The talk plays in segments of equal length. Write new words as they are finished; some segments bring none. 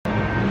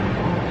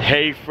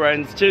Hey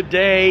friends,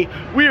 today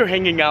we are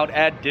hanging out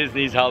at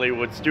Disney's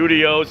Hollywood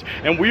Studios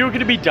and we are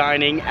going to be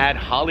dining at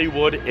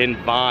Hollywood and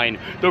Vine.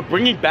 They're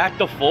bringing back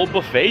the full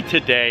buffet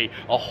today,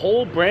 a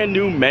whole brand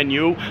new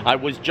menu. I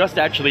was just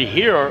actually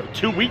here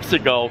 2 weeks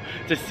ago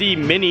to see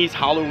Minnie's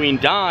Halloween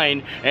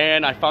Dine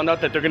and I found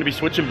out that they're going to be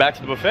switching back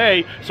to the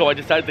buffet, so I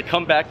decided to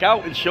come back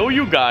out and show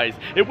you guys.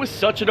 It was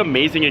such an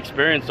amazing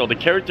experience though. The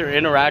character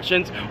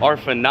interactions are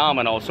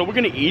phenomenal. So we're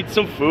going to eat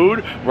some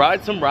food,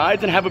 ride some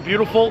rides, and have a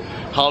beautiful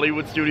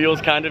Hollywood Studios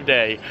kind of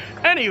day.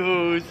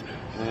 Anywho's,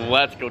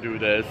 let's go do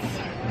this.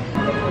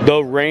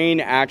 The rain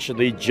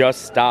actually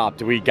just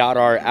stopped. We got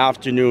our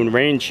afternoon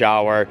rain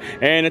shower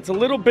and it's a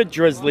little bit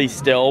drizzly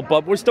still,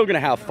 but we're still gonna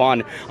have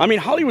fun. I mean,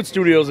 Hollywood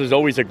Studios is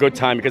always a good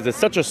time because it's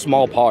such a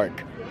small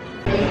park.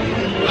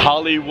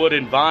 Hollywood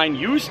and Vine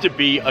used to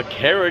be a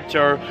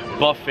character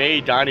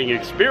buffet dining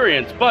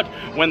experience, but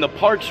when the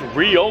parks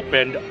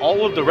reopened,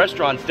 all of the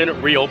restaurants didn't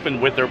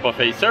reopen with their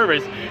buffet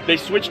service. They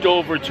switched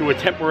over to a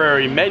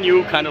temporary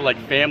menu, kind of like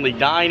family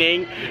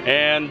dining,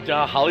 and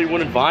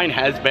Hollywood and Vine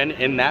has been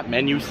in that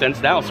menu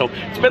since now. So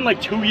it's been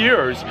like 2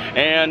 years,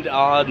 and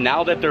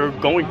now that they're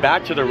going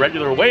back to their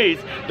regular ways,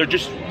 they're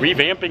just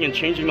revamping and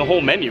changing the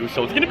whole menu.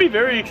 So it's gonna be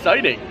very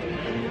exciting.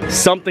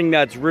 Something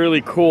that's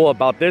really cool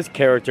about this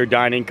character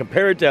dining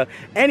compared to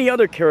any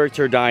other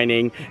character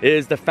dining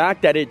is the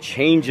fact that it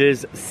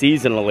changes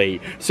seasonally.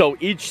 So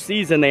each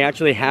season they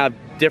actually have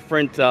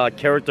different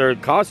character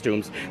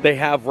costumes. They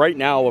have right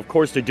now, of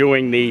course, they're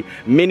doing the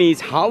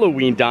Minnie's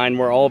Halloween Dine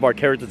where all of our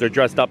characters are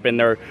dressed up in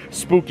their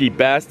spooky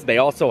best. They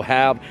also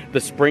have the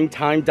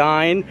Springtime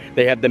Dine.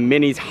 They have the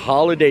Minnie's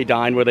Holiday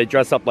Dine where they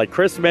dress up like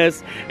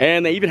Christmas.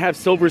 And they even have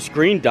Silver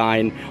Screen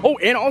Dine. Oh,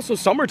 and also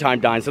Summertime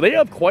Dine. So they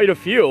have quite a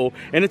few.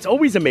 And it's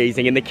always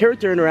amazing. And the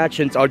character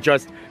interactions are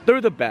just,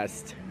 they're the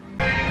best.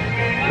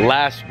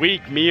 Last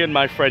week, me and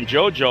my friend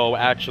Jojo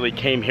actually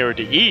came here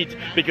to eat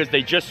because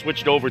they just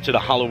switched over to the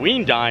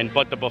Halloween Dine,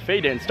 but the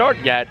buffet didn't start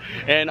yet,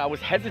 and I was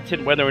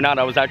hesitant whether or not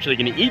I was actually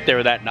going to eat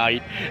there that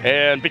night,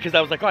 and because I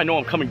was like, oh, I know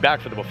I'm coming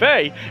back for the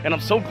buffet, and I'm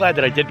so glad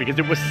that I did because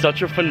it was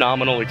such a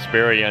phenomenal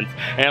experience,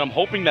 and I'm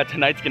hoping that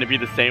tonight's going to be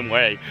the same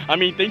way. I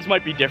mean, things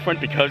might be different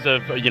because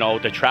of, you know,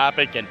 the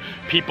traffic and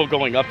people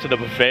going up to the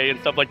buffet and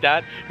stuff like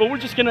that, but we're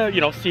just going to,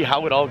 you know, see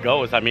how it all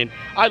goes. I mean,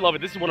 I love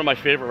it. This is one of my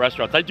favorite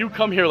restaurants. I do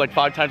come here like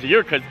 5 times a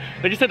year because,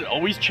 like I said, it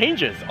always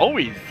changes,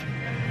 always.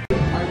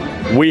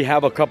 We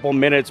have a couple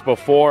minutes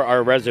before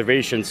our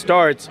reservation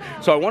starts,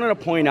 so I wanted to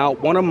point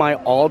out one of my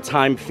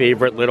all-time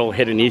favorite little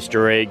hidden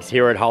Easter eggs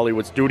here at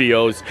Hollywood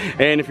Studios.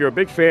 And if you're a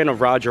big fan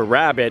of Roger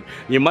Rabbit,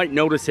 you might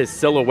notice his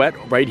silhouette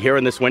right here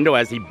in this window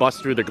as he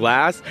busts through the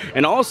glass.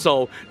 And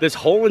also, this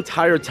whole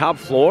entire top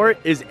floor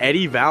is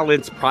Eddie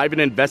Vallant's private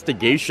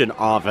investigation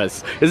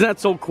office. Isn't that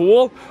so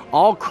cool?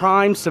 All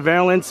crime,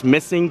 surveillance,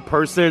 missing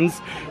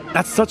persons.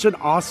 That's such an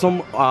awesome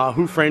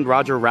Who Framed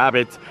Roger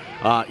Rabbit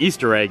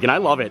Easter egg, and I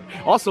love it.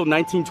 Also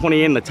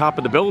 1928 in the top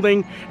of the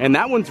building, and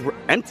that one's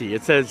empty.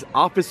 It says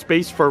office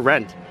space for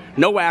rent.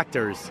 No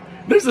actors.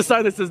 There's a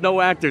sign that says no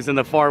actors in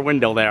the far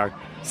window there.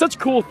 Such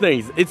cool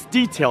things. It's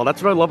detail.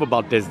 That's what I love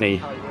about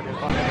Disney.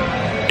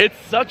 It's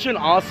such an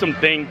awesome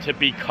thing to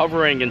be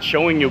covering and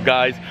showing you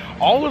guys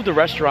all of the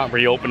restaurant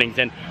reopenings,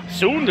 and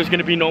soon there's going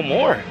to be no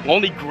more.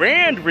 Only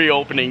grand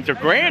reopenings or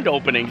grand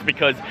openings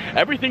because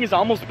everything is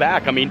almost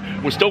back. I mean,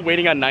 we're still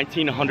waiting on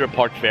 1900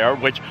 Park Fair,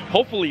 which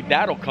hopefully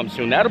that'll come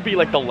soon. That'll be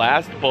like the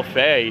last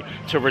buffet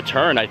to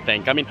return, I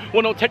think. I mean,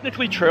 well, no,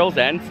 technically Trails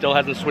End still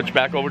hasn't switched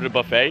back over to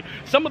buffet.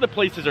 Some of the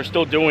places are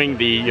still doing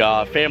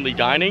the family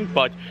dining,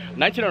 but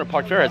 1900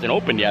 Park Fair hasn't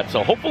opened yet,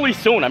 so hopefully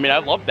soon. I mean, I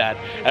love that.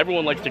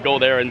 Everyone likes to go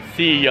there and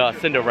see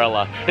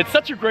Cinderella. It's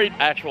such a great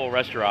actual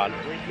restaurant.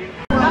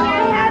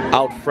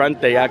 Out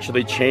front, they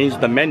actually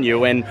changed the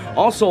menu, and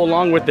also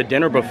along with the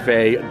dinner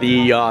buffet,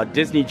 the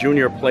Disney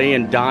Junior Play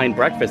and Dine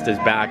breakfast is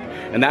back,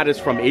 and that is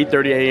from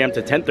 8:30 a.m.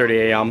 to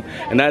 10:30 a.m.,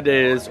 and that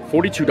is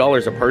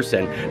 $42 a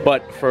person.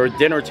 But for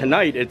dinner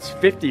tonight, it's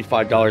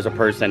 $55 a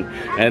person,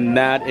 and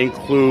that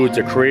includes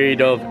a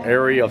creative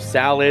area of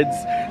salads,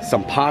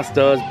 some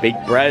pastas,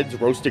 baked breads,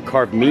 roasted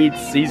carved meats,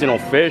 seasonal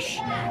fish,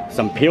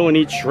 some peel and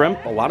eat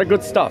shrimp, a lot of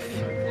good stuff.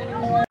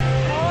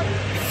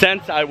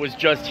 Since I was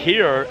just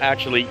here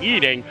actually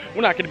eating,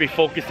 we're not going to be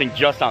focusing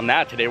just on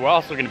that today. We're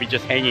also going to be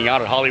just hanging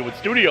out at Hollywood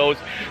Studios,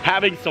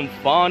 having some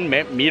fun,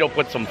 meet up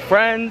with some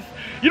friends.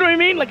 You know what I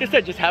mean? Like I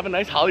said, just have a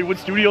nice Hollywood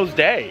Studios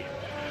day.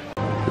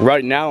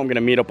 Right now, I'm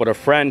gonna meet up with a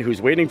friend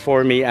who's waiting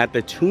for me at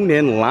the Tune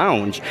In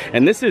Lounge.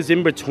 And this is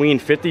in between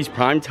 50s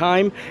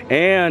Primetime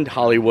and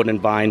Hollywood and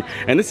Vine.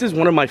 And this is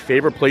one of my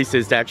favorite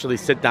places to actually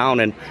sit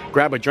down and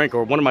grab a drink,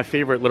 or one of my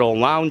favorite little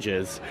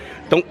lounges.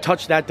 Don't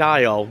touch that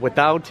dial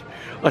without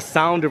a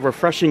sound of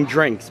refreshing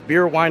drinks,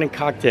 beer, wine, and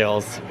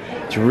cocktails.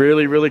 It's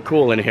really, really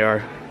cool in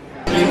here.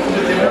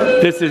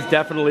 This is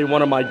definitely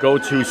one of my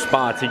go-to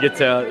spots. You get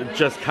to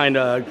just kind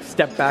of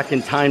step back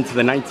in time to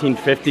the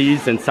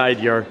 1950s inside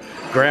your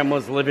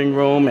grandma's living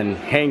room and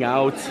hang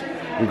out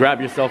and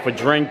grab yourself a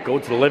drink, go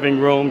to the living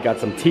room, got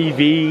some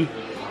TV.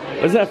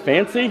 Isn't that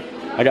fancy?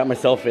 I got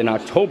myself an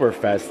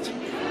Oktoberfest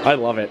I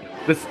love it.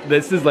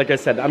 This is, like I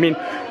said, I mean,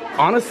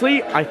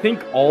 honestly, I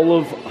think all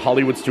of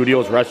Hollywood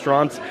Studios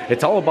restaurants,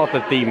 it's all about the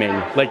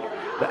theming. Like,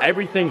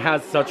 everything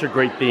has such a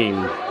great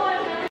theme.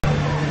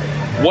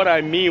 What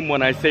I mean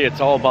when I say it's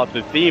all about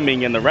the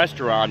theming in the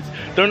restaurants,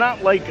 they're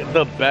not like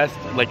the best,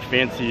 like,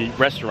 fancy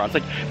restaurants.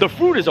 Like, the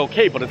food is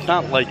okay, but it's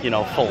not like, you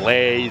know,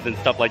 fillets and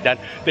stuff like that.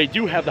 They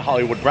do have the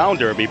Hollywood Brown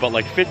Derby, but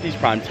like 50s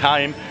Prime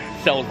Time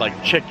sells like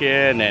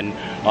chicken and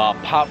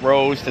pot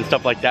roast and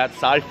stuff like that.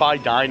 Sci-Fi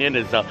Dine-In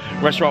is a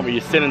restaurant where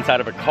you sit inside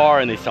of a car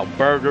and they sell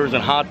burgers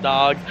and hot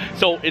dogs.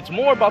 So it's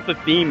more about the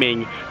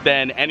theming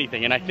than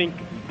anything, and I think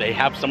they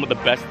have some of the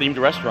best themed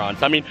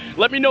restaurants. I mean,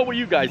 let me know what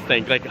you guys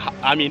think. Like,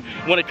 I mean,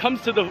 when it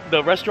comes to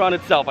the restaurant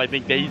itself, I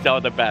think these are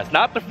the best.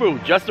 Not the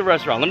food, just the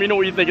restaurant. Let me know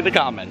what you think in the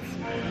comments.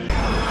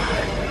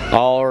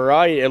 All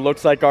right, it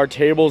looks like our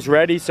table's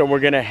ready, so we're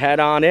gonna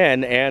head on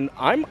in, and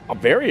I'm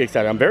very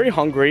excited. I'm very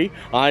hungry.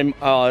 I'm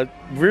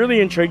really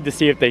intrigued to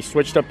see if they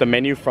switched up the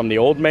menu from the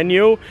old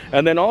menu,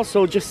 and then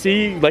also just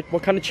see like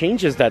what kind of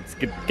changes that's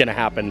gonna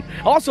happen.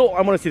 Also,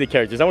 I want to see the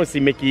characters. I want to see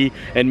Mickey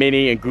and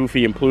Minnie and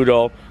Goofy and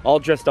Pluto all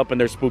dressed up in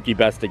their spooky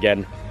best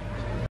again.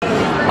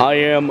 I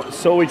am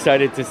so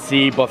excited to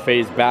see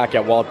buffets back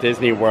at Walt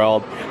Disney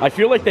World. I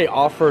feel like they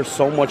offer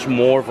so much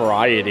more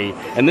variety,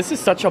 and this is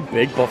such a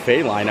big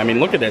buffet line. I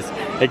mean, look at this.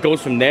 It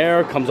goes from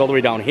there, comes all the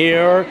way down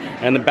here,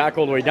 and then back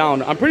all the way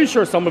down. I'm pretty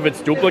sure some of it's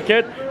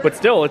duplicate, but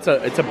still, it's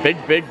a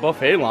big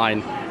buffet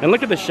line. And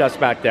look at the chefs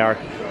back there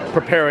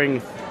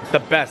preparing the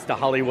best of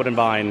Hollywood and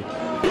Vine.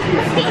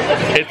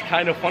 It's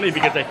kind of funny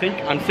because I think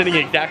I'm sitting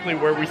exactly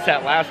where we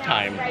sat last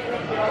time.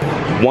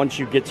 Once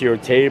you get to your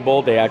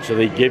table, they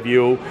actually give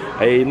you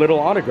a little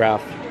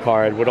autograph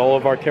card with all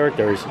of our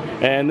characters.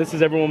 And this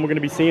is everyone we're going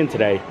to be seeing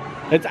today.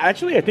 It's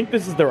actually, I think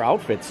this is their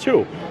outfits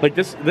too. Like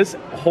this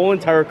whole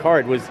entire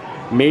card was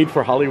made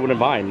for Hollywood and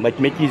Vine. Like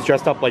Mickey's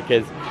dressed up like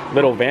his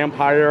little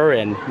vampire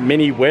and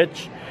Minnie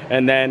witch.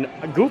 And then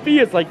Goofy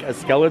is like a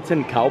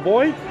skeleton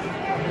cowboy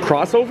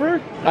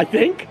crossover, I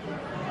think.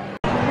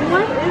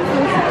 What is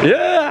this?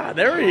 Yeah,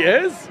 there he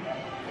is.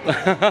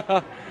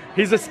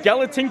 He's a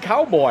skeleton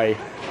cowboy.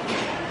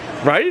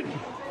 Right?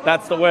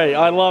 That's the way.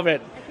 I love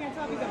it. I can't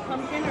tell if he's a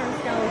pumpkin or a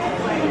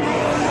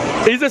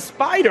skeleton. He's a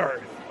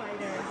spider.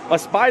 A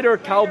spider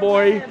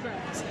cowboy.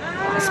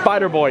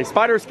 Spider boy.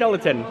 Spider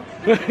skeleton.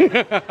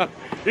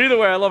 Either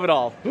way, I love it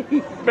all.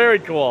 Very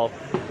cool.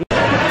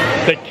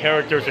 The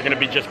characters are going to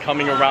be just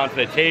coming around to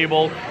the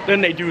table. Then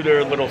they do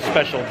their little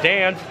special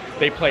dance.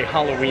 They play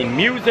Halloween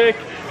music.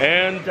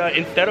 And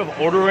instead of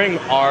ordering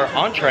our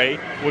entree,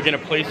 we're going to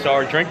place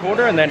our drink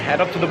order and then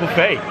head up to the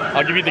buffet.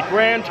 I'll give you the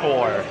grand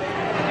tour.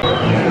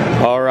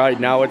 All right,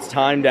 now it's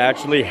time to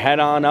actually head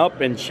on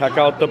up and check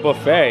out the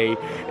buffet.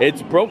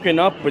 It's broken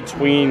up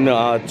between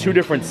two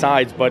different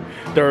sides, but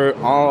they're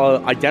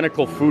all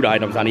identical food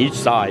items on each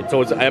side.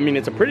 So it's, I mean,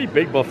 it's a pretty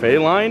big buffet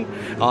line.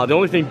 The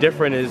only thing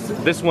different is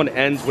this one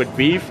ends with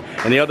beef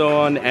and the other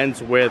one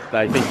ends with,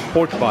 I think,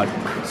 pork butt.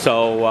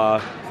 So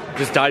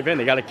just dive in.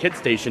 They got a kid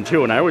station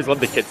too, and I always love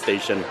the kid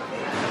station.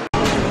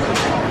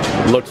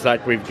 Looks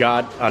like we've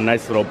got a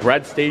nice little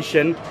bread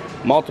station.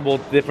 Multiple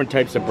different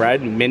types of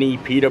bread, mini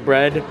pita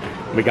bread.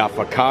 We got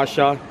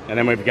focaccia, and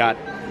then we've got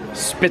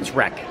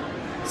spitzwek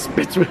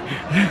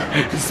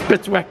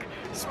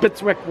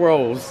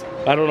rolls.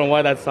 I don't know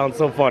why that sounds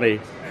so funny.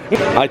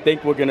 I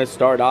think we're gonna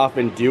start off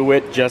and do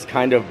it just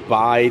kind of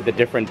by the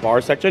different bar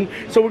section.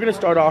 So we're gonna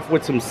start off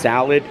with some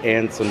salad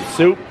and some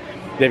soup.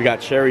 They've got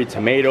cherry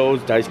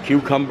tomatoes, diced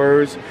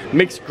cucumbers,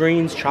 mixed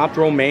greens, chopped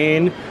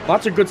romaine,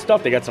 lots of good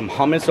stuff. They got some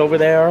hummus over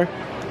there,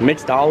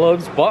 mixed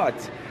olives, but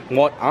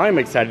what I'm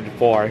excited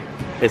for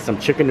is some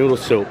chicken noodle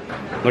soup.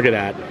 Look at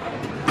that.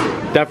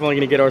 Definitely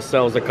gonna get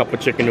ourselves a cup of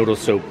chicken noodle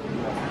soup.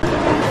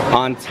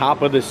 On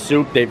top of the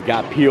soup, they've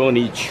got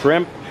peony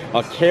shrimp,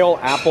 a kale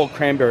apple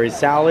cranberry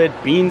salad,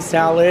 bean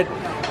salad.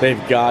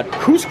 They've got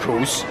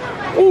couscous.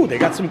 Ooh, they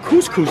got some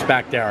couscous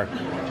back there.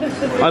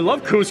 I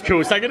love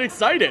couscous, I get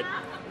excited.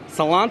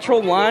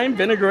 Cilantro, lime,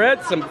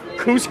 vinaigrette, some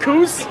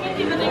couscous.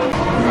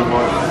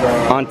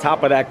 On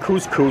top of that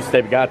couscous,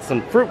 they've got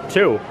some fruit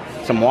too.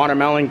 Some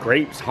watermelon,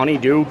 grapes,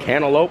 honeydew,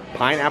 cantaloupe,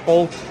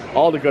 pineapple,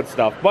 all the good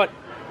stuff. But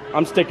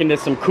I'm sticking to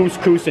some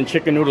couscous and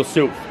chicken noodle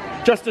soup,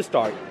 just to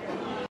start.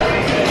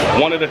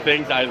 One of the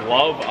things I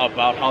love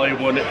about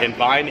Hollywood and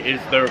Vine is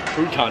their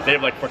croutons. They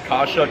have like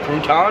focaccia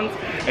croutons,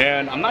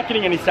 and I'm not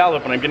getting any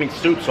salad, but I'm getting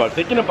soup. So I'm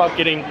thinking about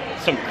getting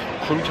some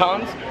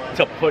croutons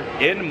to put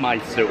in my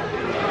soup.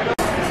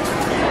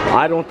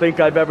 I don't think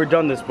I've ever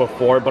done this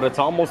before, but it's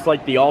almost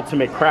like the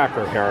ultimate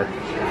cracker here.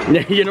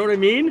 You know what I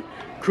mean?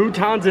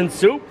 Croutons and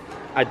soup.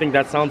 I think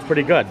that sounds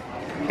pretty good.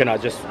 Gonna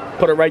just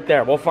put it right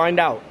there. We'll find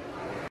out.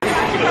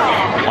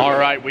 All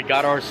right, we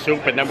got our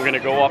soup, and then we're gonna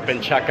go up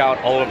and check out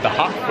all of the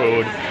hot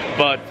food.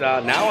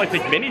 But now I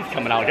think Minnie's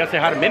coming out. I gotta say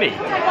hi to Minnie.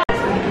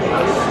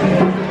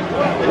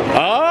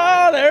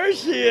 Oh, there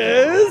she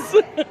is.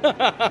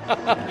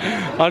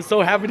 I'm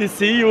so happy to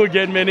see you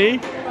again,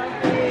 Minnie.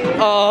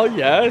 Oh,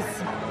 yes.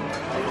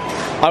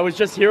 I was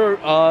just here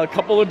a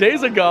couple of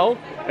days ago,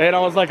 and I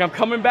was like, I'm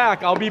coming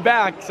back. I'll be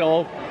back.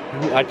 So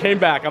I came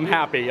back. I'm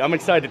happy. I'm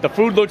excited. The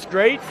food looks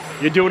great.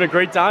 You're doing a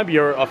great time.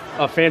 You're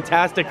a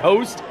fantastic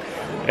host.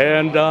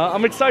 And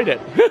I'm excited.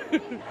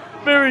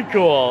 Very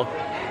cool.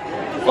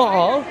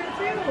 Aw.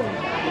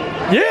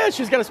 Yeah,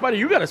 she's got a spider.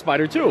 You got a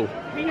spider too.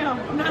 I know.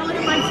 I'm not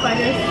looking like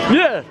spiders.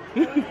 Yeah.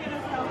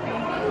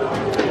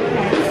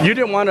 You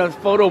didn't want a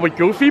photo with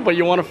Goofy, but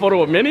you want a photo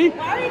with Minnie?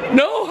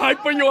 No, I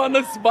put you on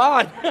the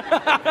spot.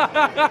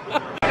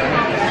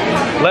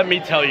 Let me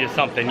tell you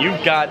something.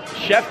 You've got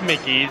Chef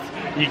Mickey's,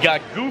 you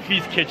got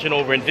Goofy's Kitchen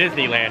over in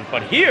Disneyland,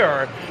 but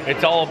here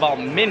it's all about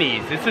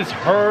Minnie's. This is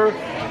her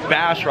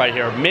bash right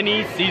here,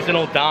 Minnie's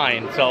Seasonal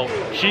Dine. So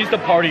she's the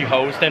party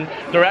host, and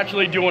they're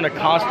actually doing a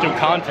costume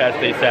contest,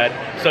 they said.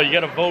 So you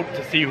gotta vote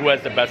to see who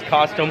has the best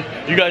costume.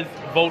 You guys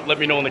vote, let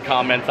me know in the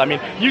comments. I mean,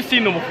 you've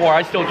seen them before.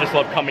 I still just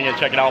love coming and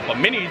checking out, but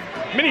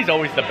Minnie's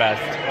always the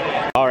best.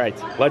 All right,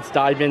 let's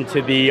dive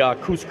into the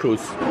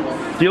couscous.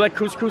 Do you like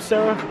couscous,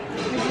 Sarah?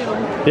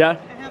 I do. Yeah?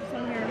 I have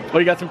some here. Oh,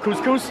 you got some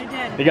couscous? I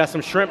did. You got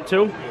some shrimp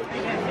too?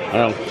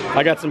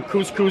 I got some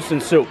couscous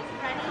and soup.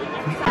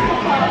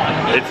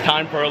 It's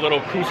time for a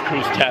little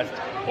couscous test.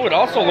 Oh, it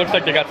also looks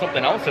like they got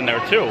something else in there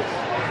too.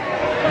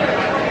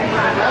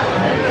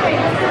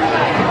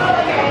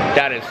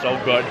 That is so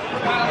good.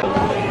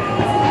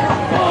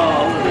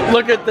 Oh,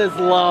 look at this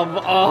love.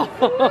 Oh.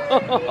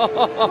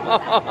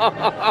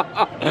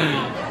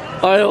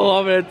 I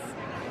love it.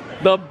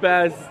 The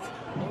best.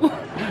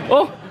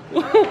 Oh.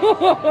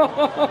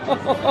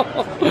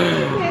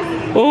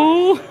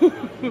 Oh.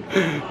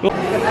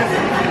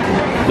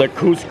 The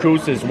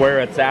couscous is where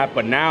it's at,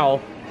 but now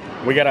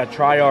we gotta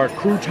try our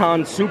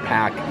crouton soup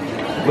hack.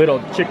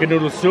 Little chicken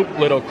noodle soup,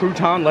 little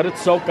crouton, let it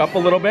soak up a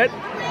little bit.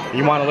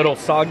 You want a little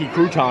soggy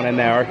crouton in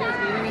there,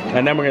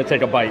 and then we're gonna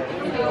take a bite.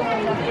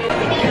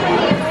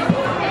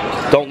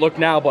 Don't look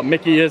now, but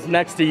Mickey is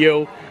next to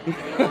you.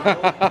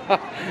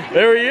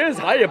 There he is.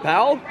 Hiya,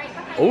 pal.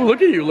 Oh,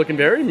 look at you, looking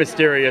very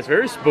mysterious,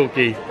 very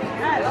spooky.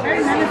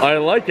 I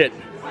like it.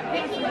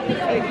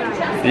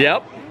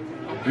 Yep.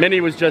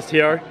 Minnie was just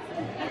here.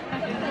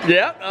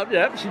 Yep,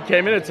 yep, she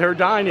came in. It's her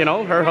dine, you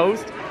know, her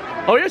host.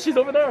 Oh yeah, she's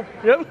over there.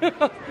 Yep.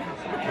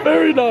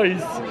 Very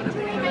nice.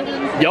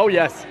 Yo,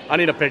 yes, I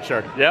need a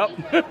picture. Yep.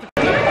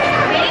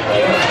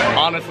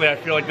 Honestly, I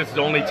feel like this is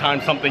the only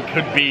time something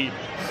could be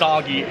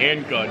soggy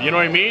and good. You know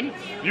what I mean?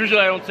 Usually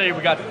I don't say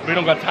we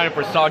don't got time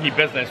for soggy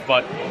business,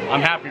 but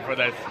I'm happy for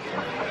this.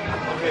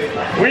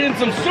 We're in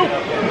some soup.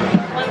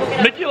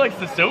 Mickey likes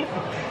the soup.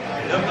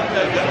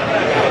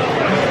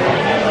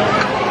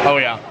 Oh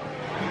yeah.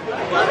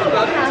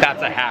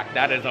 That's a hack.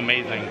 That is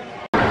amazing.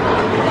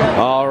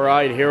 All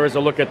right, here is a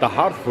look at the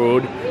hot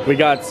food. We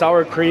got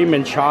sour cream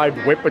and chive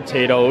whipped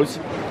potatoes.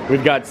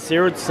 We've got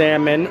seared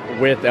salmon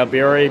with a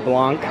beurre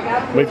blanc.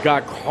 We've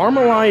got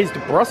caramelized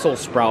Brussels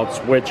sprouts,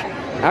 which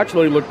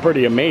actually look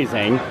pretty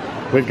amazing.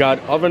 We've got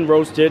oven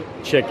roasted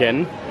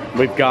chicken.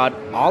 We've got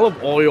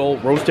olive oil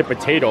roasted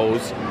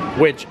potatoes,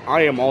 which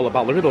I am all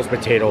about. Look at those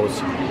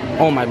potatoes.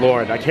 Oh my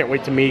Lord, I can't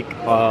wait to make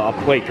a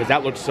plate because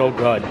that looks so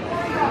good.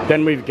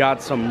 Then we've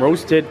got some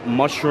roasted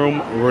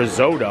mushroom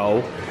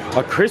risotto,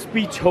 a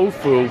crispy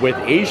tofu with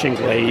Asian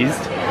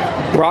glazed,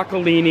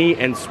 broccolini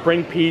and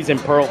spring peas and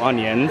pearl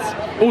onions.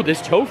 Oh,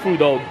 this tofu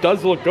though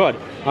does look good.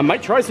 I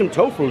might try some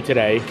tofu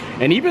today.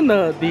 And even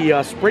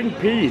the spring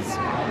peas,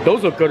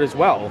 those look good as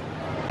well.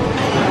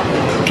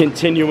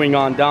 Continuing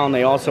on down,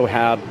 they also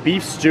have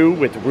beef stew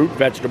with root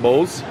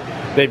vegetables.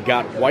 They've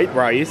got white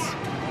rice,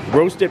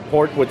 roasted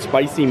pork with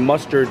spicy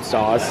mustard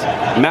sauce,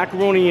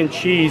 macaroni and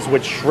cheese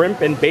with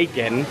shrimp and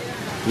bacon,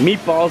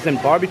 meatballs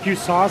and barbecue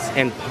sauce,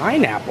 and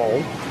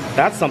pineapple.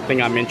 That's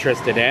something I'm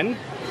interested in.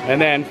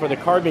 And then for the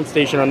carving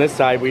station on this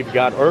side, we've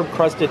got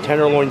herb-crusted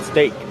tenderloin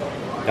steak.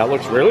 That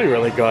looks really,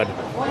 really good.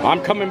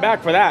 I'm coming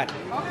back for that.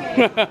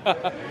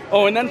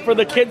 Oh, and then for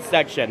the kids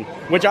section,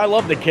 which I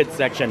love the kids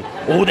section.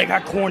 Oh, they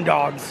got corn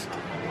dogs.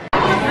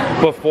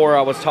 Before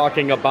I was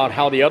talking about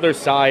how the other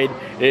side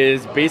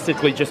is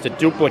basically just a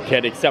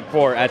duplicate except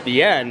for at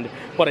the end,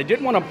 but I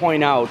did want to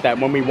point out that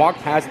when we walked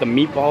past the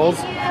meatballs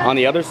on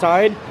the other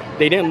side,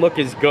 they didn't look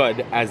as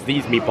good as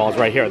these meatballs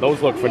right here.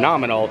 Those look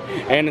phenomenal.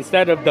 And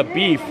instead of the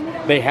beef,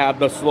 they have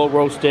the slow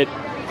roasted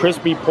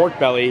crispy pork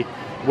belly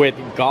with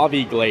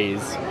Gavi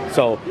glaze.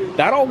 So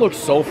that all looks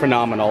so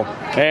phenomenal.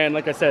 And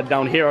like I said,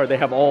 down here they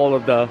have all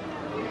of the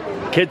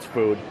kids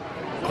food.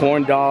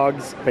 Corn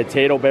dogs,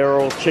 potato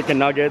barrels, chicken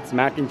nuggets,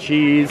 mac and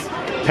cheese,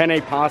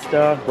 penne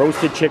pasta,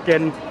 roasted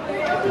chicken,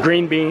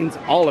 green beans,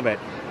 all of it.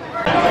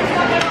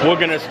 We're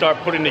gonna start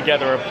putting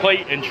together a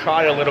plate and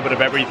try a little bit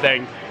of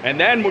everything. And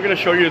then we're gonna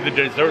show you the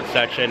dessert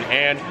section.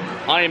 And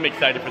I am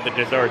excited for the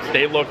desserts.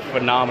 They look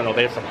phenomenal.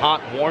 They have some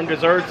hot, warm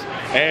desserts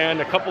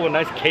and a couple of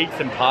nice cakes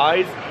and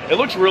pies. It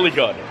looks really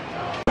good.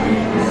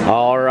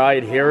 All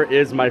right, here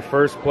is my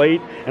first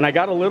plate. And I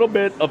got a little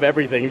bit of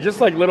everything, just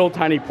like little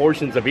tiny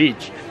portions of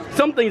each.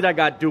 Some things I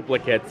got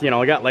duplicates. You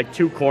know, I got like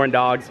 2 corn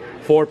dogs,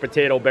 4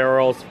 potato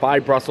barrels,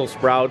 5 Brussels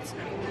sprouts,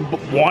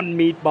 1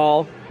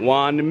 meatball,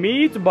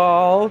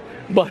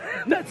 but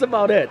that's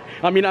about it.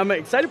 I mean, I'm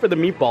excited for the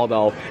meatball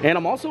though, and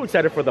I'm also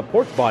excited for the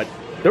pork butt.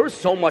 There was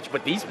so much,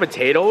 but these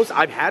potatoes,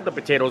 I've had the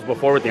potatoes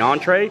before with the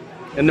entree,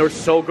 and they're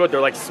so good.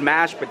 They're like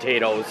smashed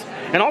potatoes.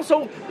 And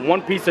also,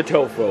 1 piece of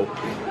tofu.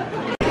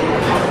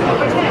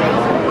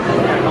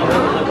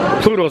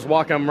 Pluto's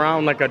walking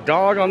around like a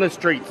dog on the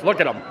streets.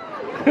 Look at him.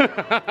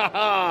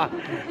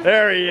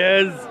 There he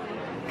is.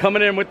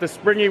 Coming in with the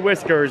springy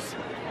whiskers.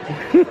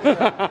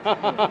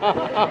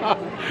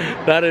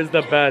 That is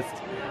the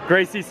best.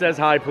 Gracie says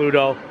hi,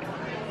 Pluto.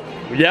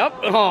 Yep.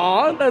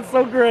 Aw, that's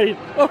so great.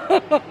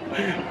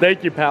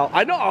 Thank you, pal.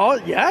 I know. Oh,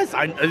 yes.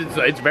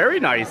 It's very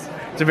nice.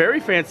 It's a very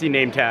fancy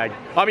name tag.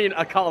 I mean,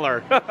 a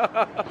collar.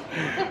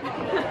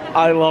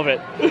 I love it.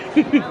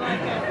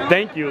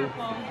 Thank you.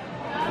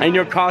 And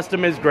your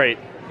costume is great.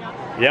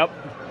 Yep.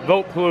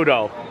 Vote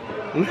Pluto.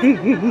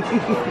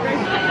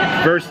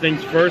 First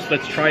things first,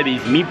 let's try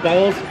these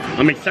meatballs.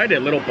 I'm excited. A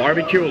little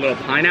barbecue, a little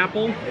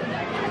pineapple.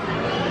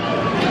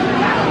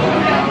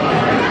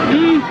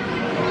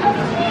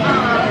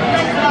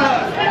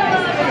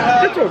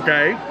 It's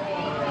okay.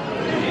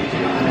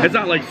 It's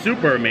not like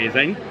super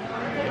amazing.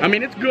 I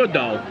mean, it's good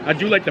though. I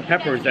do like the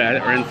peppers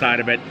that are inside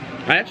of it.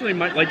 I actually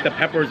might like the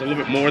peppers a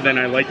little bit more than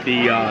I like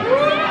the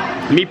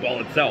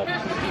meatball itself.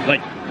 Like,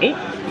 oh,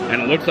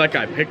 and it looks like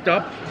I picked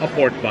up a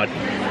pork butt.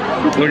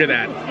 Look at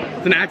that.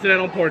 It's an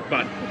accidental pork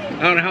butt.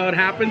 I don't know how it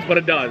happens, but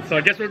it does. So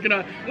I guess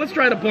let's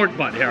try the pork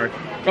butt here.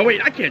 Oh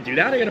wait, I can't do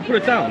that. I gotta put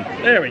it down.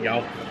 There we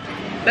go.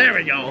 There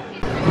we go.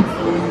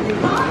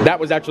 That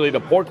was actually the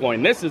pork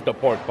loin. This is the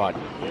pork butt.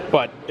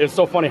 But it's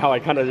so funny how I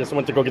kind of just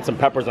went to go get some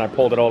peppers and I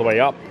pulled it all the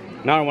way up.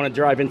 Now I want to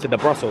drive into the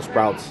Brussels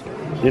sprouts.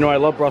 You know I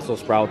love Brussels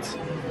sprouts.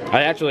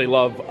 I actually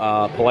love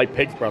Polite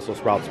Pig's Brussels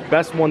sprouts.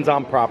 Best ones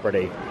on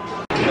property.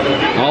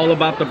 All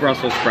about the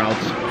Brussels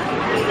sprouts.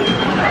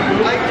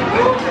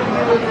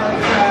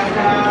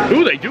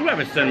 Ooh, they do have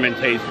a cinnamon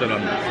taste to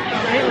them.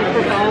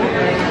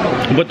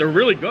 But they're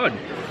really good.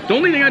 The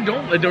only thing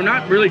they're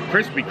not really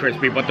crispy,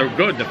 but they're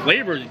good. The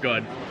flavor is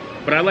good.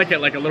 But I like it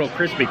like a little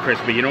crispy,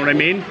 you know what I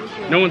mean?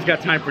 No one's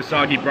got time for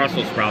soggy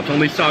Brussels sprouts,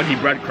 only soggy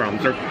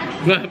breadcrumbs or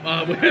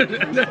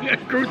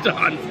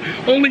croutons.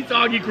 Only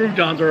soggy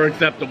croutons are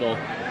acceptable.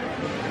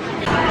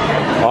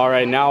 All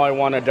right, now I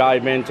want to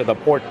dive into the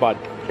pork butt.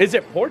 Is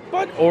it pork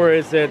butt or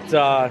is it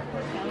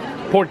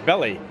pork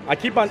belly? I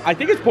think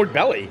it's pork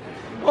belly.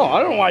 Oh, I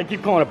don't know why I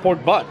keep calling it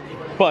pork butt,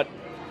 but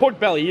pork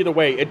belly, either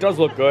way, it does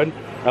look good.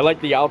 I like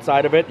the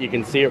outside of it. You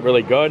can see it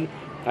really good.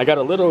 I got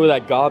a little of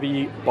that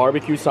gobby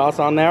barbecue sauce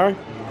on there,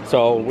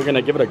 so we're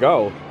gonna give it a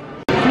go.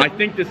 I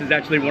think this is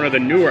actually one of the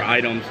newer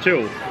items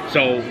too.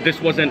 So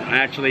this wasn't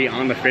actually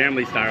on the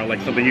family style,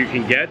 like something you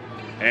can get.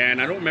 And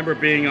I don't remember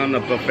being on the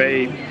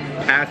buffet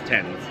past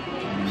tense.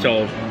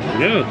 So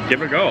yeah,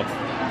 give it a go.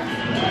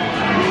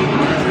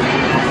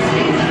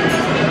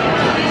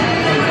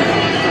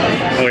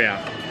 Oh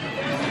yeah,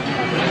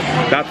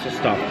 that's the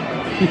stuff.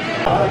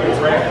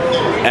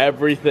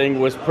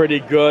 Everything was pretty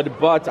good,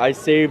 but I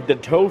saved the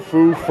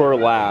tofu for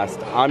last.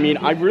 I mean,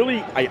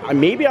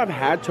 maybe I've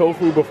had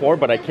tofu before,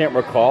 but I can't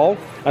recall.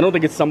 I don't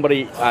think it's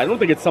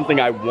something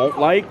I won't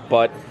like,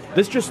 but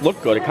this just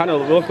looked good. It kind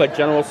of looked like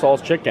General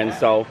Tso's chicken,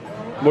 so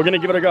we're gonna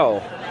give it a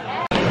go.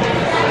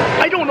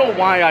 I don't know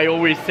why I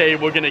always say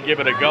we're gonna give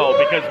it a go,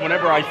 because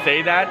whenever I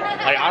say that,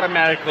 I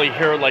automatically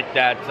hear like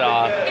that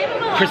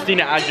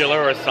Christina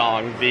Aguilera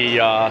song, the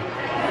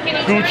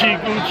Gucci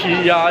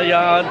Gucci ya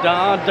ya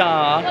da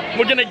da.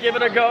 We're gonna give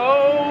it a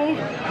go.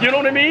 You know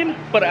what I mean?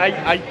 But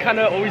I kind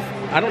of always,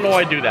 I don't know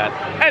why I do that.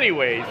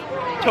 Anyways,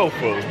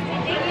 tofu.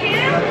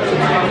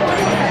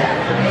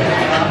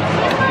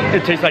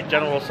 It tastes like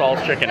General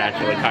Tso's chicken,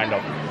 actually, kind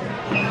of.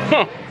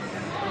 Huh.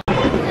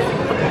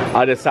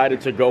 I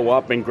decided to go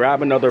up and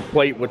grab another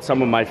plate with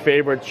some of my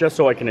favorites just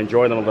so I can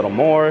enjoy them a little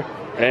more.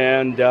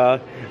 And I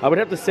would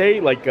have to say,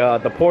 like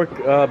the pork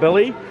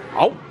belly.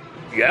 Oh,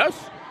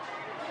 yes.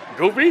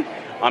 Goofy,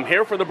 I'm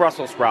here for the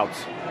Brussels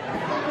sprouts.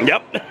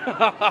 Yep.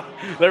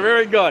 They're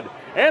very good.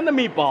 And the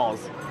meatballs.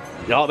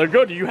 No, they're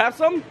good. Do you have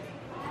some?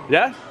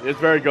 Yeah? It's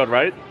very good,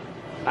 right?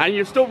 And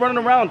you're still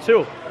running around,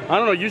 too. I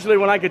don't know. Usually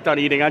when I get done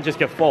eating, I just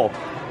get full.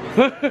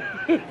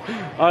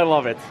 I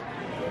love it.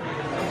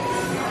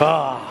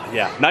 Ah,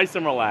 yeah, nice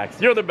and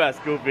relaxed. You're the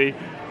best, Goofy.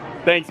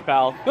 Thanks,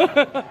 pal.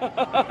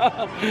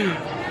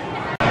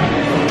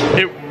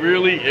 It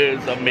really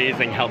is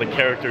amazing how the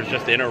characters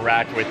just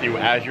interact with you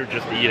as you're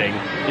just eating.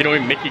 You know,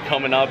 Mickey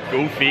coming up,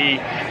 Goofy,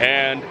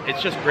 and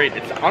it's just great.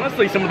 It's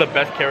honestly some of the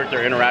best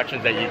character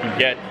interactions that you can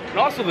get. And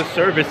also the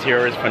service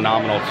here is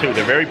phenomenal too.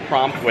 They're very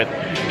prompt with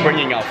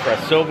bringing out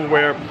fresh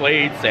silverware,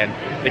 plates, and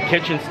the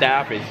kitchen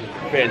staff is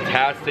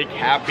fantastic,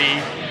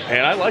 happy,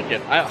 and I like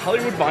it.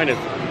 Hollywood Vine is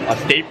a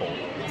staple.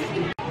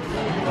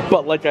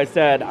 But like I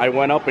said, I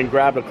went up and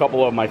grabbed a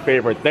couple of my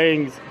favorite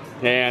things.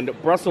 And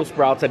Brussels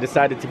sprouts, I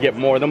decided to get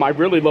more of them. I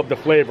really love the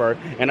flavor.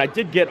 And I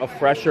did get a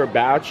fresher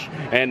batch,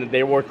 and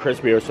they were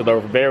crispier, so they were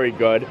very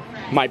good.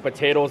 My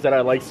potatoes that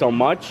I like so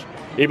much,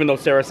 even though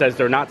Sarah says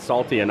they're not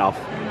salty enough.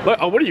 Look,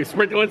 oh, what are you,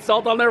 sprinkling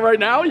salt on there right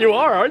now? You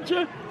are, aren't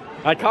you?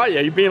 I caught you.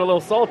 You're being a little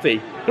salty.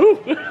 Ooh.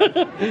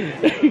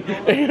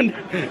 and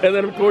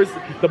then of course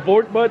the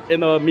pork butt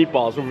and the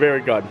meatballs were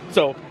very good.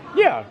 So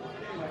yeah,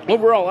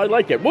 overall I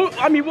like it. Well,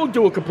 I mean, we'll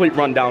do a complete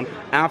rundown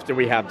after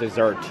we have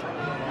dessert.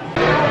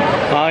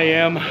 I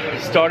am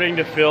starting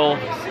to feel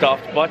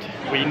stuffed, but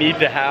we need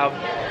to have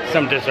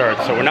some dessert,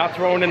 so we're not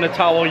throwing in the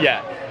towel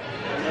yet.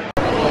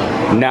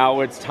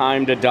 Now it's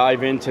time to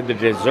dive into the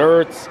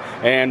desserts,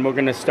 and we're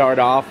gonna start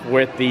off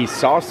with the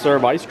soft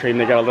serve ice cream.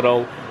 They got a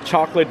little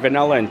chocolate,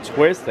 vanilla, and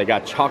twist. They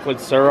got chocolate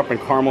syrup and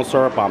caramel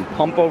syrup on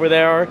pump over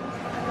there.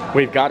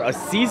 We've got a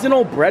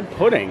seasonal bread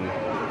pudding.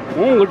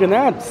 Oh, look at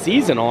that,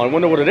 seasonal. I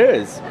wonder what it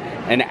is.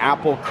 An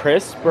apple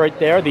crisp right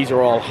there. These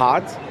are all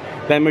hot.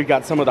 Then we've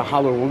got some of the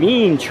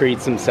Halloween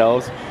treats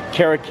themselves.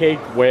 Carrot cake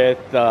with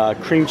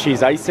cream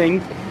cheese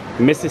icing.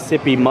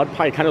 Mississippi mud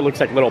pie. It kind of looks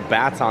like little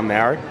bats on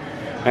there.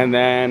 And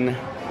then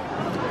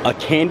a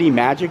candy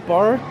magic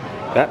bar.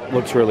 That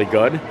looks really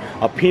good.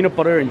 A peanut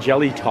butter and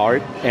jelly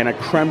tart. And a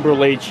creme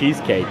brulee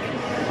cheesecake.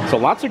 So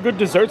lots of good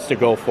desserts to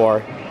go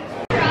for.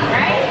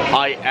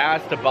 I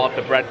asked about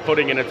the bread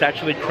pudding, and it's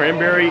actually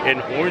cranberry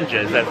and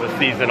oranges as a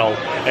seasonal.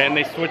 And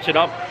they switch it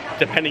up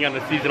depending on the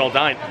seasonal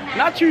dine.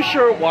 Not too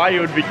sure why it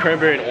would be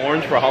cranberry and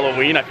orange for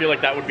Halloween. I feel like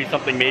that would be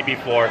something maybe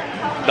for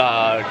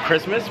the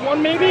Christmas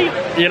one, maybe,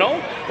 you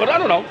know? But I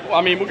don't know.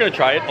 I mean, we're gonna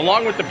try it,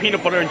 along with the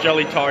peanut butter and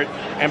jelly tart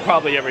and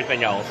probably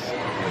everything else.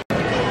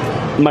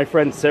 My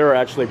friend Sarah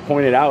actually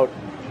pointed out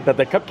that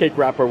the cupcake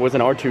wrapper was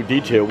an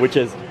R2-D2, which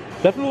is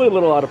definitely a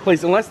little out of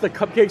place, unless the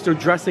cupcakes are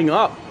dressing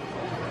up.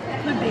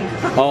 Could be.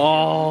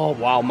 Oh,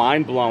 wow,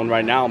 mind blown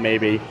right now,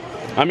 maybe.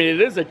 I mean,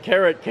 it is a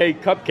carrot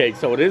cake cupcake,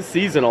 so it is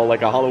seasonal,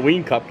 like a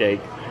Halloween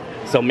cupcake.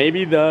 So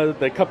maybe the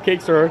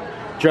cupcakes are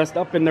dressed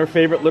up in their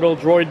favorite little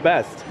droid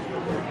best.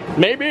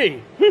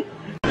 Maybe.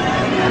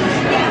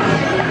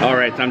 All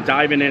right, so I'm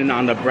diving in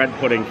on the bread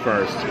pudding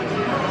first.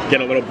 Get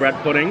a little bread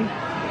pudding.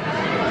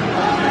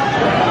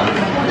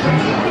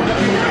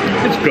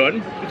 It's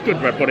good. It's good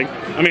bread pudding.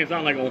 I mean, it's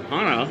not like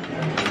Ohana.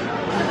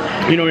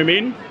 You know what I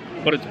mean?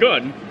 But it's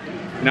good.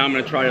 Now I'm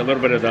going to try a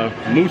little bit of the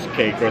mousse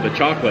cake or the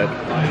chocolate.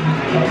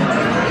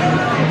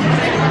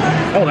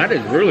 Oh, that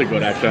is really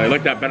good, actually. I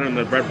like that better than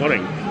the bread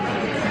pudding.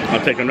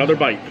 I'll take another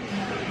bite.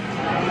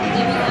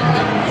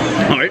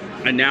 All right,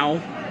 and now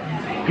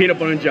peanut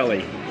butter and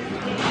jelly.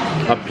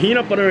 A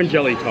peanut butter and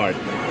jelly tart.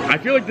 I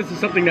feel like this is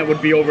something that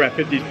would be over at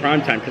 50's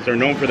Primetime because they're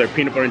known for their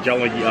peanut butter and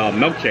jelly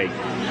milkshake.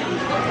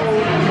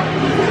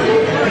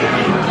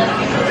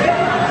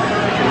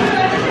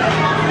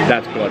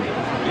 That's good.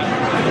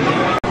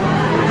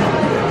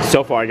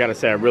 So far, I gotta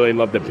say, I really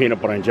love the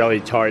peanut butter and jelly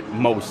tart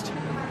most.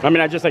 I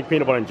mean, I just like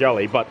peanut butter and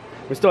jelly, but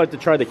we still have to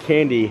try the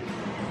candy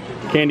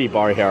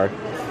bar here.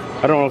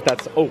 I don't know if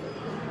that's, oh,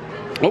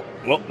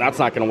 well, that's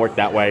not gonna work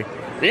that way.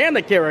 And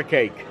the carrot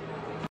cake.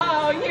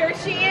 Oh, here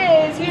she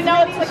is. You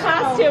know it's the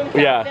costume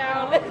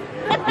countdown.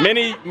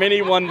 Yeah.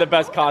 Minnie won the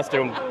best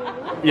costume.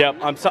 Yep,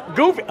 I'm so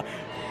goofy.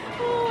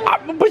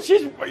 But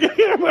she's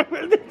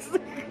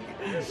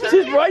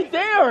right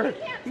there. You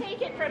can't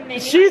take it from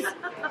Minnie.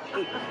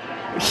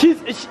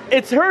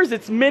 It's hers.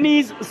 It's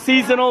Minnie's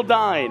seasonal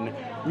dine.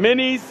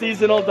 Minnie's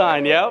seasonal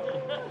dine. Yep.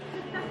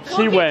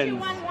 She wins.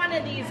 We'll get you one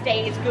of these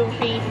days,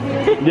 Goofy.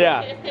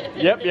 Yeah.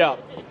 Yep.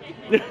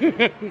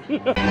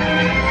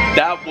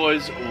 That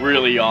was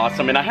really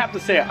awesome, and I have to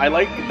say, I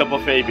like the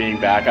buffet being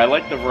back. I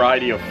like the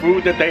variety of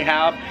food that they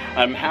have.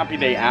 I'm happy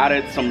they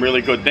added some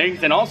really good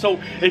things, and also,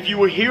 if you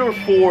were here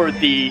for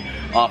the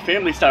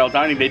family style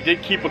dining, they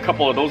did keep a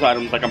couple of those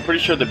items. Like, I'm pretty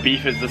sure the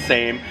beef is the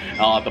same.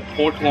 The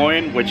pork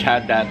loin, which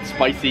had that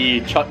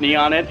spicy chutney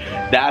on it,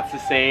 that's the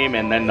same,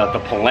 and then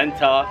the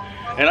polenta.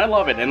 And I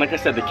love it, and like I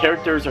said, the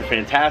characters are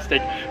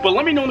fantastic. But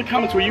let me know in the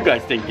comments what you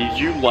guys think. Did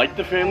you like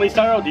the family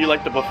style, or do you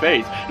like the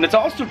buffets? And it's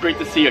also great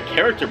to see a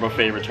character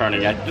buffet returning.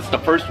 This is the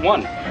first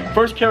one.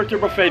 First character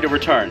buffet to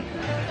return.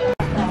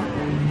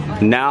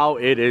 Now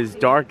it is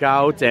dark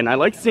out, and I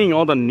like seeing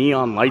all the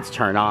neon lights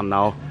turn on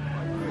though.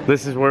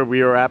 This is where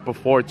we were at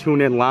before,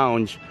 Tune In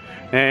Lounge.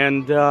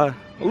 And a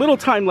little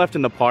time left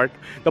in the park.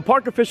 The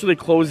park officially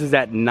closes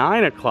at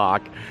 9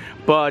 o'clock.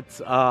 But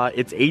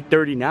it's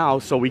 8:30 now,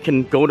 so we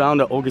can go down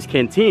to Olga's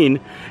Canteen,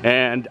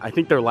 and I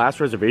think their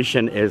last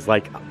reservation is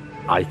like,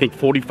 I think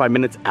 45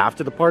 minutes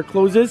after the park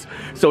closes.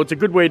 So it's a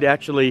good way to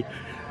actually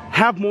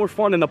have more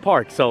fun in the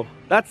park. So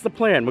that's the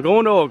plan. We're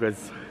going to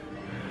Olga's.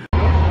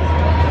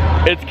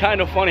 It's kind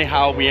of funny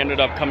how we ended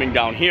up coming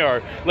down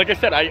here. Like I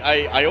said,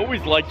 I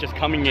always like just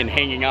coming in,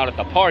 hanging out at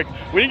the park.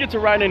 We didn't get to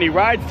ride any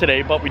rides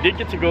today, but we did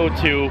get to go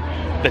to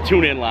the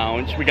Tune-In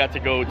Lounge. We got to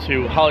go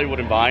to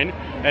Hollywood and Vine,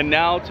 and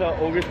now to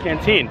Olga's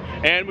Canteen.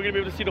 And we're gonna be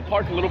able to see the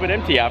park a little bit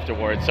empty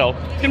afterwards. So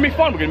it's gonna be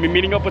fun. We're gonna be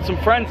meeting up with some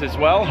friends as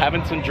well,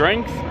 having some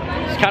drinks,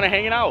 just kind of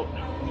hanging out.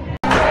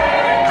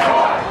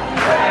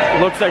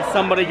 Looks like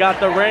somebody got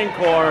the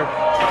Rancor.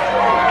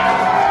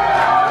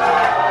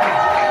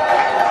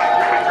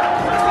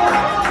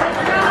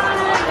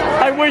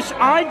 I wish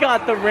I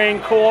got the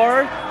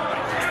Rancor.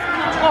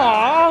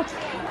 Aww.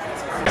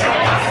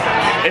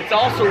 It's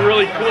also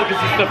really cool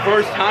because it's the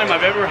first time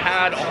I've ever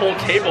had a whole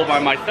table by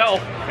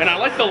myself, and I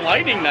like the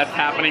lighting that's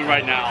happening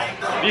right now.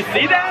 You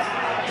see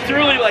that? It's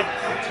really like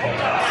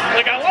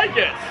I like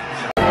it.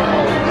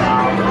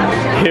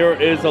 Here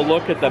is a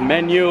look at the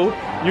menu.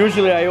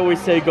 Usually I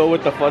always say go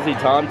with the fuzzy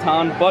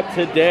tauntaun, but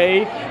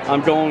today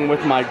I'm going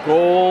with my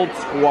Gold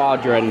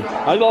Squadron.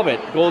 I love it,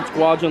 Gold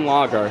Squadron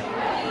Lager.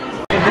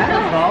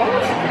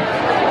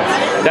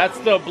 That's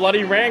the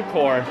Bloody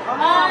Rancor.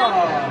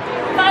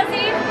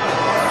 Fuzzy,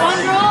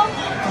 one roll.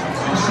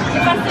 The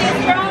fuzzy is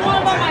strong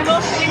one, but my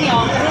most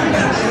premium.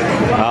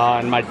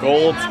 And my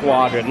Gold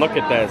Squadron, look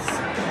at this.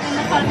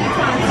 And the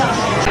fuzzy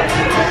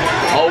tauntaun.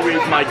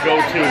 Always my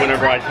go-to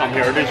whenever I come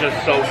here. It is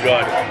just so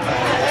good.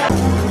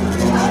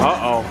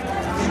 Uh-oh.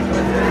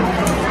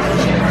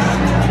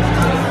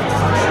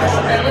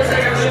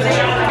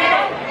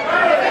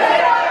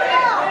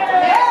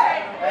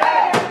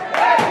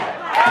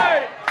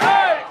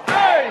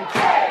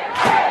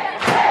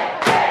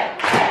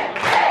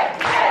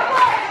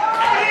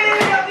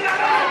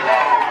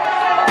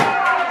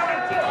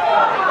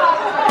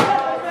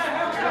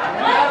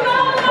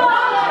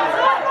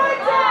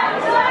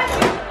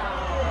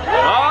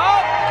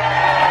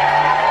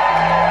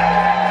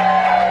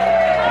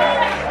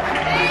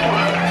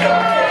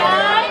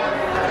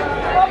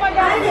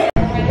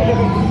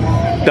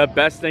 The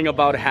best thing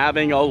about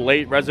having a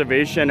late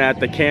reservation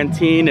at the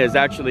canteen is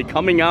actually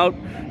coming out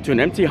to an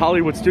empty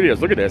Hollywood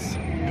Studios. Look at this.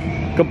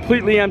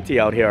 Completely empty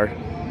out here.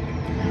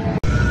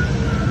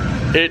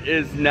 It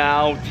is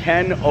now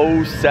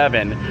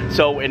 10:07,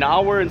 so an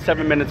hour and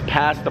 7 minutes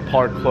past the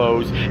park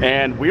close,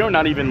 and we are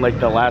not even like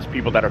the last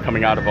people that are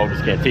coming out of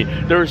August Canteen.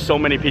 There are so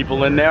many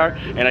people in there,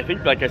 and I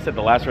think, like I said,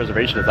 the last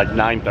reservation is like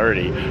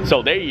 9:30,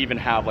 so they even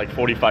have like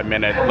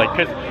 45-minute, like,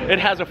 because it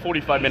has a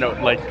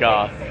 45-minute like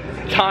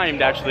time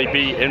to actually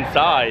be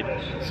inside,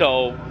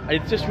 so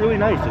it's just really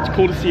nice. It's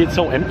cool to see it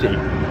so empty.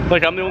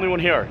 Like, I'm the only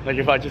one here. Like,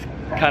 if I just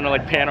kind of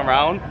like pan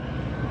around,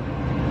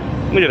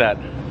 look at that.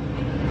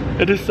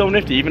 It is so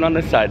nifty, even on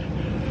this side.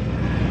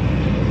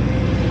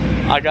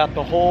 I got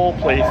the whole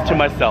place to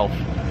myself.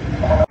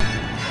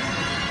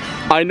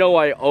 I know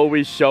I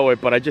always show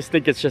it, but I just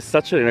think it's just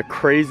such a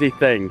crazy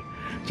thing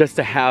just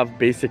to have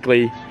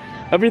basically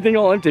everything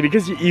all empty,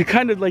 because you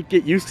kind of like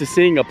get used to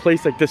seeing a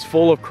place like this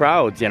full of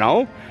crowds, you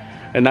know?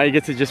 And now you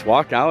get to just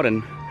walk out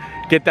and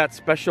get that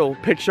special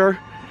picture.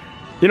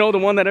 You know, the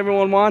one that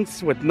everyone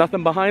wants with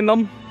nothing behind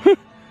them?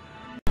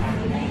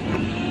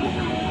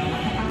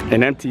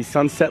 An empty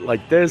sunset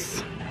like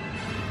this.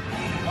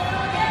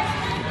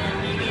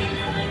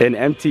 An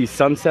empty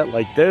sunset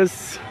like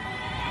this.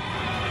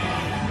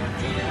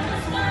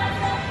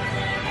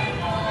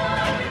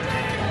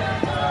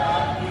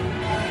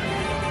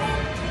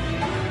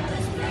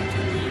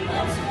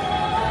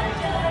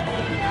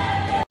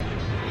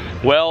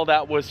 Well,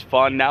 that was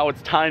fun. Now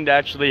it's time to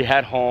actually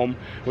head home.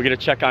 We're gonna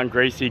check on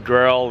Gracie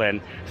girl and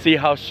see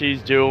how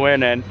she's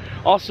doing, and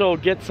also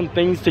get some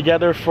things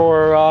together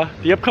for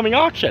the upcoming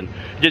auction.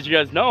 As you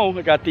guys know,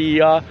 I got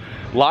the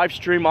live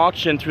stream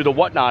auction through the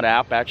Whatnot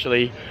app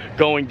actually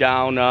going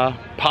down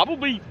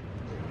probably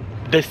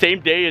the same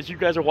day as you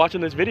guys are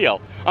watching this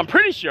video. I'm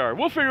pretty sure.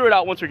 We'll figure it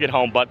out once we get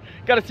home, but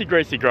gotta see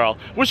Gracie girl.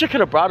 Wish I could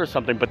have brought her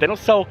something, but they don't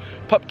sell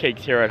cupcakes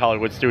here at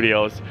Hollywood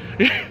Studios.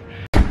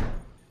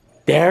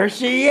 There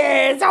she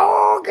is.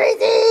 Oh,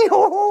 Gracie.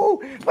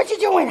 Oh, what you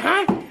doing,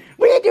 huh?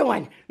 What you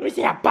doing? Let me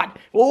see that butt.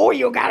 Oh,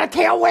 you got a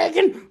tail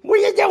wagging. What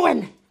you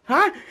doing?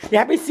 Huh? You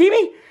happy to see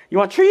me? You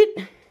want a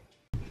treat?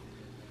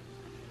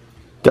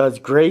 Does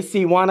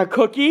Gracie want a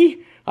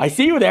cookie? I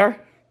see you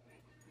there.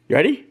 You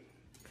ready?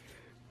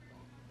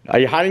 Are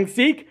you hide and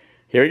seek?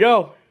 Here we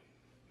go.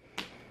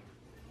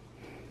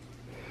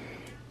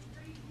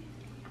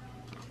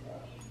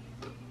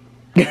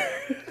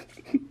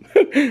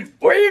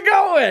 Where you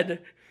going?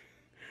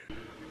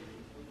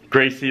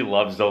 Gracie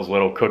loves those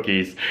little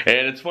cookies,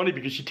 and it's funny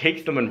because she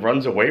takes them and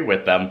runs away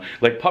with them.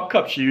 Like Pup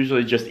Cup, she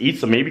usually just eats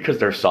them, maybe because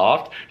they're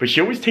soft, but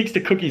she always takes the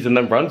cookies and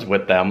then runs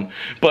with them.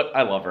 But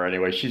I love her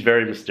anyway. She's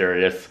very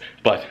mysterious,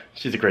 but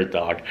she's a great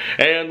dog.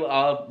 And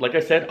like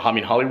I said, I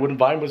mean, Hollywood and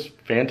Vine was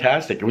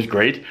fantastic. It was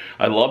great.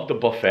 I loved the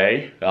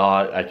buffet.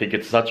 I think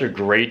it's such a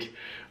great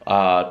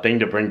thing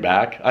to bring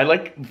back. I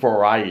like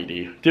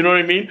variety. Do you know what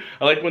I mean?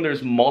 I like when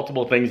there's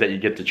multiple things that you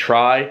get to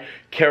try.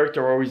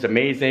 Character always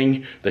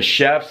amazing. The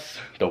chefs,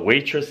 the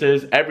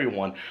waitresses,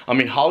 everyone. I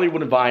mean,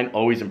 Hollywood and Vine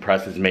always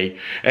impresses me.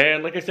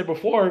 And like I said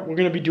before, we're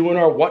going to be doing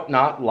our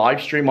Whatnot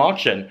live stream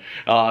auction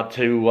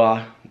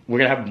we're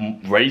going to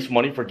have raise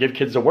money for Give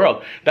Kids the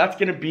World. That's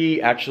going to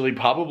be actually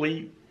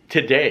probably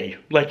today.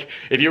 Like,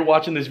 if you're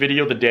watching this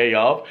video the day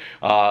of,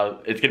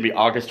 it's gonna be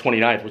August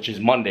 29th, which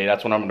is Monday.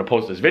 That's when I'm gonna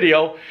post this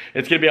video.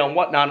 It's gonna be on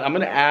Whatnot. I'm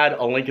gonna add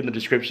a link in the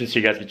description so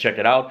you guys can check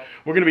it out.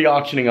 We're gonna be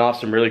auctioning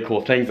off some really cool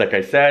things, like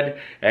I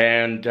said,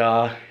 and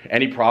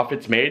any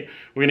profits made,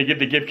 we're gonna give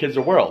the Give Kids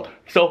the World.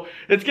 So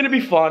it's gonna be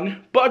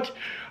fun, but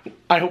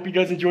I hope you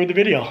guys enjoyed the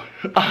video.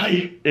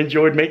 I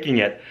enjoyed making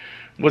it.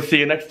 We'll see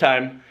you next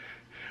time.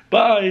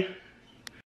 Bye.